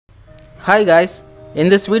Hi guys, in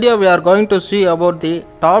this video we are going to see about the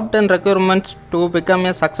top 10 requirements to become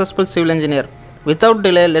a successful civil engineer. Without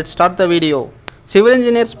delay, let's start the video. Civil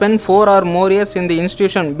engineers spend 4 or more years in the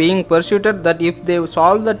institution being persuaded that if they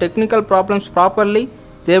solve the technical problems properly,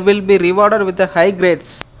 they will be rewarded with the high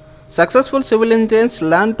grades. Successful civil engineers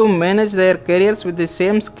learn to manage their careers with the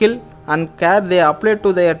same skill and care they apply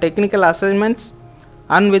to their technical assignments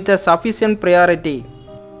and with a sufficient priority.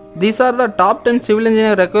 These are the top 10 civil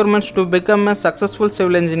engineer requirements to become a successful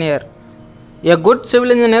civil engineer. A good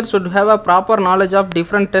civil engineer should have a proper knowledge of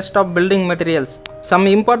different tests of building materials. Some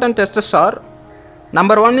important tests are: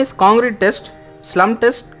 number 1 is concrete test, slump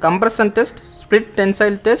test, compression test, split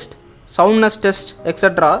tensile test, soundness test,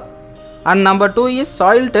 etc. And number 2 is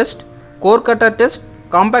soil test, core cutter test,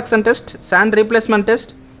 compaction test, sand replacement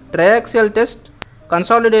test, triaxial test,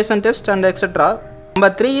 consolidation test, and etc.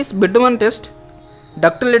 Number 3 is bitumen test,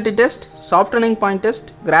 ductility test, softening point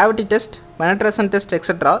test, gravity test, penetration test,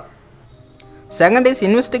 etc. Second is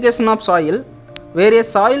investigation of soil. Various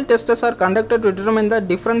soil tests are conducted to determine the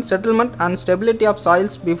different settlement and stability of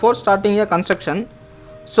soils before starting a construction.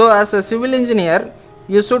 So as a civil engineer,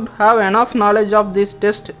 you should have enough knowledge of these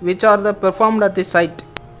tests which are performed at the site.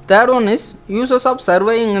 Third one is uses of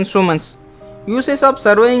surveying instruments. Uses of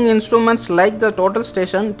surveying instruments like the total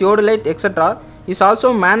station, theodolite, etc. is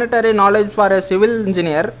also mandatory knowledge for a civil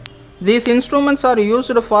engineer. These instruments are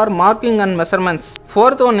used for marking and measurements.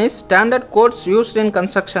 Fourth one is standard codes used in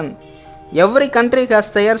construction. Every country has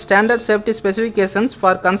their standard safety specifications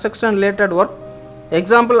for construction related work.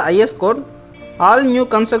 Example, IS code. All new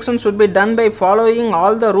construction should be done by following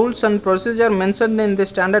all the rules and procedure mentioned in the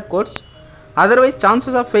standard codes. Otherwise,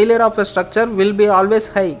 chances of failure of a structure will be always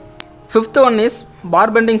high. Fifth one is bar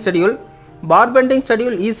bending schedule. Bar bending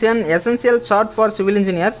schedule is an essential chart for civil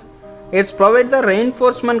engineers. It provides the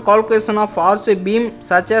reinforcement calculation of RC beam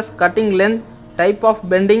such as cutting length, type of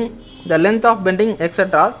bending, the length of bending,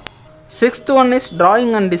 etc. Sixth one is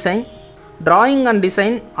drawing and design. Drawing and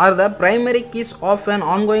design are the primary keys of an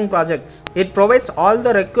ongoing project. It provides all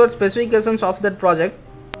the required specifications of that project.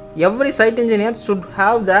 Every site engineer should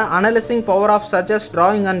have the analyzing power of such as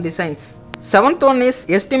drawing and designs. Seventh one is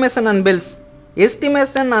estimation and bills.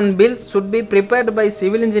 Estimation and bills should be prepared by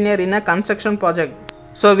civil engineer in a construction project.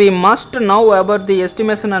 So we must know about the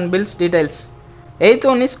estimation and bills details. Eighth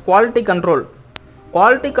one is quality control.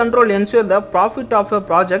 Quality control ensures the profit of a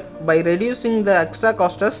project by reducing the extra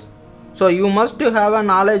costs. So you must have a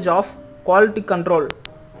knowledge of quality control.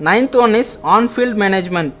 Ninth one is on-field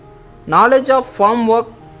management. Knowledge of formwork,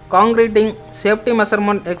 concreting, safety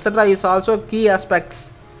measurement, etc. is also key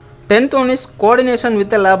aspects. 10th one is coordination with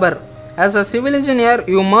the labor. As a civil engineer,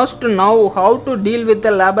 you must know how to deal with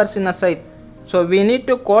the laborers in a site. So we need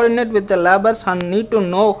to coordinate with the laborers and need to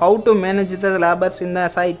know how to manage the laborers in the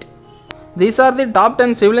site. These are the top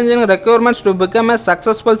 10 civil engineering requirements to become a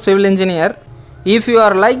successful civil engineer. If you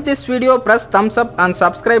are like this video, press thumbs up and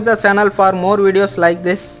subscribe the channel for more videos like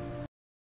this.